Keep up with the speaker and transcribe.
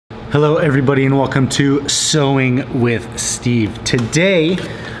Hello everybody and welcome to Sewing with Steve. Today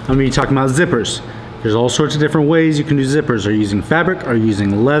I'm going to be talking about zippers. There's all sorts of different ways you can do zippers. Are you using fabric? Are you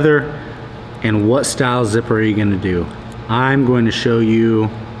using leather? And what style zipper are you going to do? I'm going to show you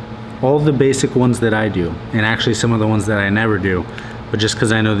all the basic ones that I do, and actually some of the ones that I never do, but just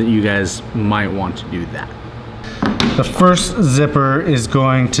because I know that you guys might want to do that. The first zipper is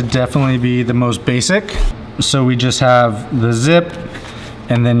going to definitely be the most basic. So we just have the zip,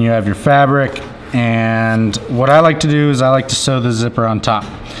 and then you have your fabric, and what I like to do is I like to sew the zipper on top.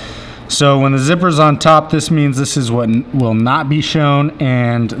 So when the zipper's on top, this means this is what will not be shown,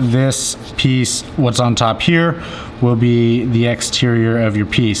 and this piece, what's on top here, will be the exterior of your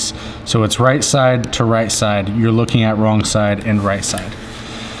piece. So it's right side to right side. You're looking at wrong side and right side.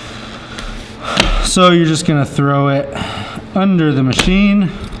 So you're just gonna throw it under the machine.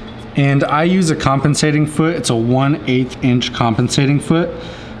 And I use a compensating foot. It's a 1/8 inch compensating foot.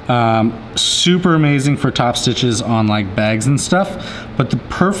 Super amazing for top stitches on like bags and stuff. But the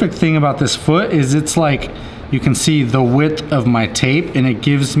perfect thing about this foot is it's like, you can see the width of my tape and it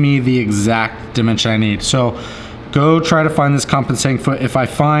gives me the exact dimension I need. So go try to find this compensating foot. If I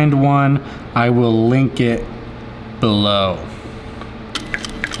find one, I will link it below.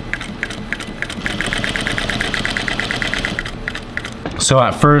 So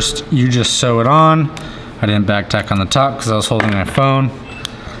at first, you just sew it on. I didn't back tack on the top because I was holding my phone.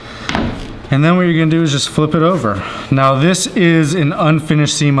 And then what you're gonna do is just flip it over. Now this is an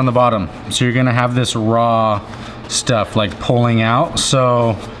unfinished seam on the bottom. So you're gonna have this raw stuff like pulling out.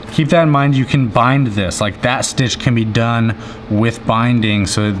 So keep that in mind. You can bind this. Like that stitch can be done with binding,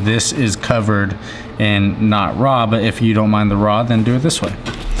 so this is covered and not raw. But if you don't mind the raw, then do it this way.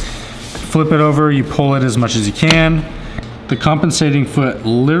 Flip it over, you pull it as much as you can. The compensating foot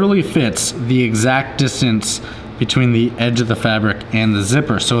literally fits the exact distance between the edge of the fabric and the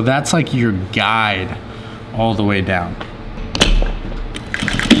zipper. So that's like your guide all the way down.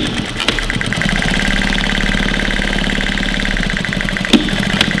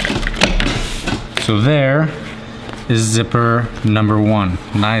 So there is zipper number one.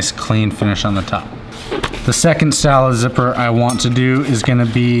 Nice clean finish on the top. The second style of zipper I want to do is gonna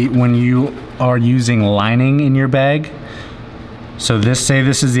be when you are using lining in your bag. So say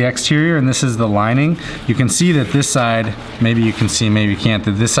this is the exterior and this is the lining. You can see that this side, maybe you can see, maybe you can't,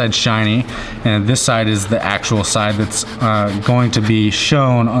 that this side's shiny and this side is the actual side that's going to be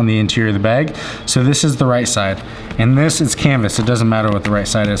shown on the interior of the bag. So this is the right side and this is canvas. It doesn't matter what the right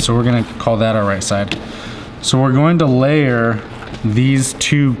side is. So we're gonna call that our right side. So we're going to layer these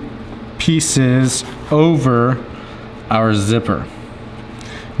two pieces over our zipper.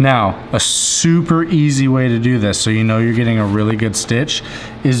 Now, a super easy way to do this, so you know you're getting a really good stitch,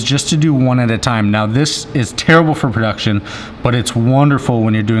 is just to do one at a time. Now this is terrible for production, but it's wonderful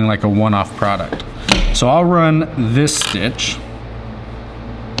when you're doing like a one-off product. So I'll run this stitch.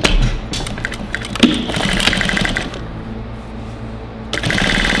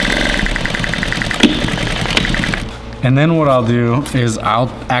 And then what I'll do is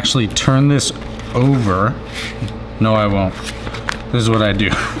I'll actually turn this over. No, I won't. This is what I do.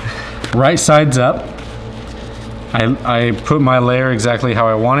 Right side's up. I put my layer exactly how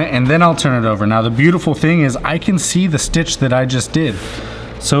I want it, and then I'll turn it over. Now the beautiful thing is I can see the stitch that I just did.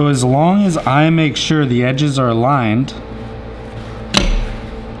 So as long as I make sure the edges are aligned,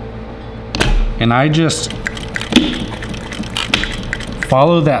 and I just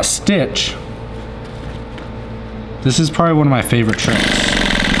follow that stitch, this is probably one of my favorite tricks.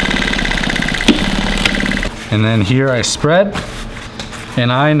 And then here I spread, and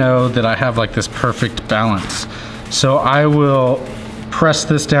I know that I have like this perfect balance. So I will press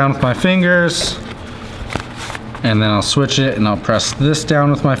this down with my fingers, and then I'll switch it and I'll press this down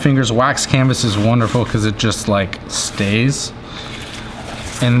with my fingers. Wax canvas is wonderful because it just like stays.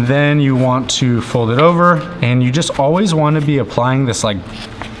 And then you want to fold it over, and you just always want to be applying this like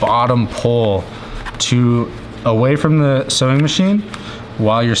bottom pull away from the sewing machine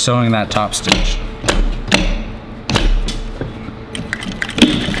while you're sewing that top stitch.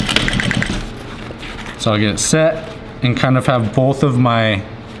 So I'll get it set and kind of have both of my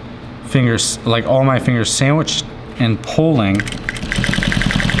fingers, like all my fingers sandwiched and pulling.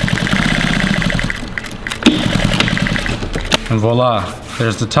 And voila,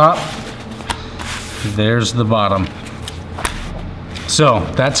 there's the top, there's the bottom. So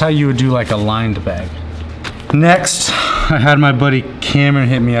that's how you would do like a lined bag. Next, I had my buddy Cameron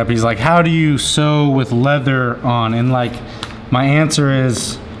hit me up. He's like, how do you sew with leather on? And like, my answer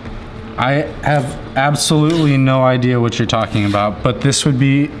is, I have absolutely no idea what you're talking about, but this would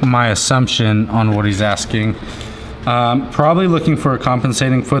be my assumption on what he's asking. Probably looking for a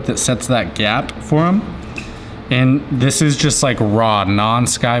compensating foot that sets that gap for them. And this is just like raw,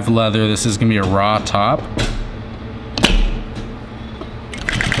 non-skive leather. This is gonna be a raw top.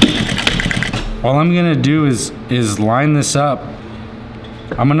 All I'm gonna do is line this up.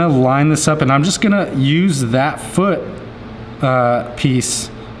 I'm gonna line this up and I'm just gonna use that foot piece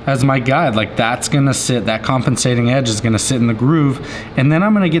as my guide. Like that's gonna sit, that compensating edge is gonna sit in the groove. And then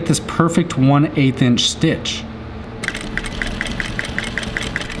I'm gonna get this perfect 1/8 inch stitch.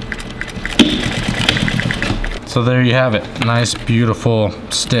 So there you have it, nice beautiful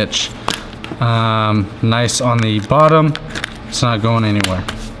stitch. Nice on the bottom, it's not going anywhere.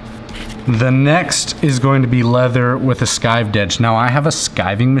 The next is going to be leather with a skived edge. Now I have a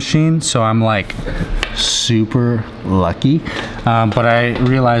skiving machine, so I'm like super lucky, but I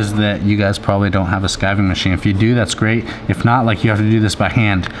realize that you guys probably don't have a skiving machine. If you do, that's great. If not, like you have to do this by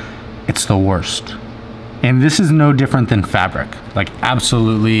hand. It's the worst. And this is no different than fabric, like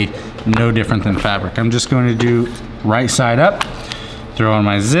absolutely no different than fabric. I'm just going to do right side up, throw on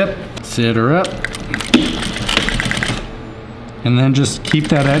my zip, sit her up, and then just keep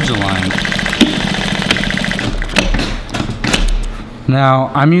that edge aligned.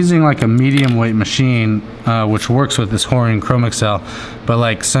 Now, I'm using like a medium weight machine, which works with this Horian Chrome Excel, but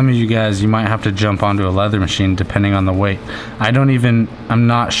like some of you guys, you might have to jump onto a leather machine depending on the weight. I'm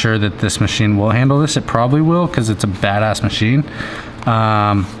not sure that this machine will handle this. It probably will because it's a badass machine.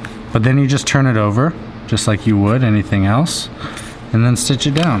 But then you just turn it over, just like you would anything else, and then stitch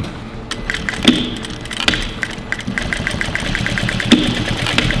it down.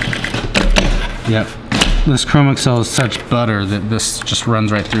 Yep. This Chrome Excel is such butter that this just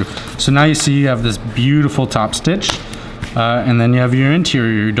runs right through. So now you see you have this beautiful top stitch, and then you have your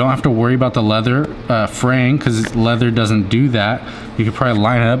interior. You don't have to worry about the leather fraying because leather doesn't do that. You could probably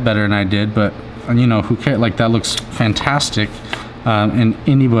line it up better than I did, but you know, who cares? Like that looks fantastic, and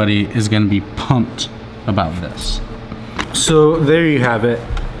anybody is gonna be pumped about this. So there you have it.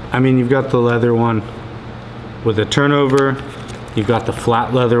 I mean, you've got the leather one with a turnover, you've got the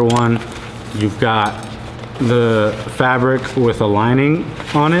flat leather one, you've got the fabric with a lining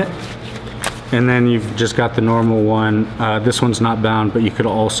on it, and then you've just got the normal one. This one's not bound, but you could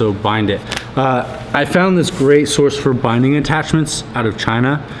also bind it. I found this great source for binding attachments out of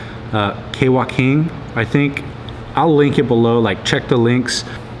China, KW King, I think. I'll link it below, like check the links,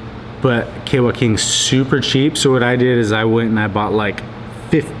 but KW King's super cheap. So what I did is I went and I bought like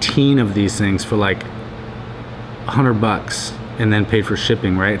 15 of these things for like 100 bucks. And then paid for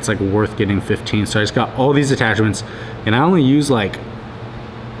shipping, right? It's like worth getting 15. So I just got all these attachments and I only use like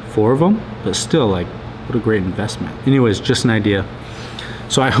 4 of them, but still, like, what a great investment. Anyways, just an idea.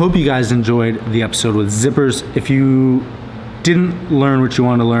 So I hope you guys enjoyed the episode with zippers. If you didn't learn what you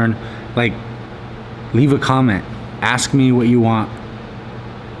want to learn, like, leave a comment. Ask me what you want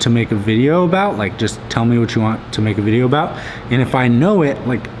to make a video about. Like, just tell me what you want to make a video about. And if I know it,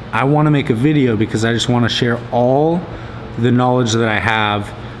 like, I want to make a video because I just want to share all the knowledge that I have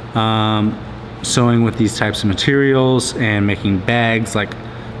sewing with these types of materials and making bags. Like,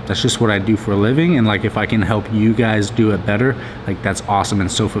 that's just what I do for a living, and like if I can help you guys do it better, like that's awesome and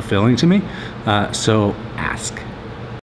so fulfilling to me. So ask.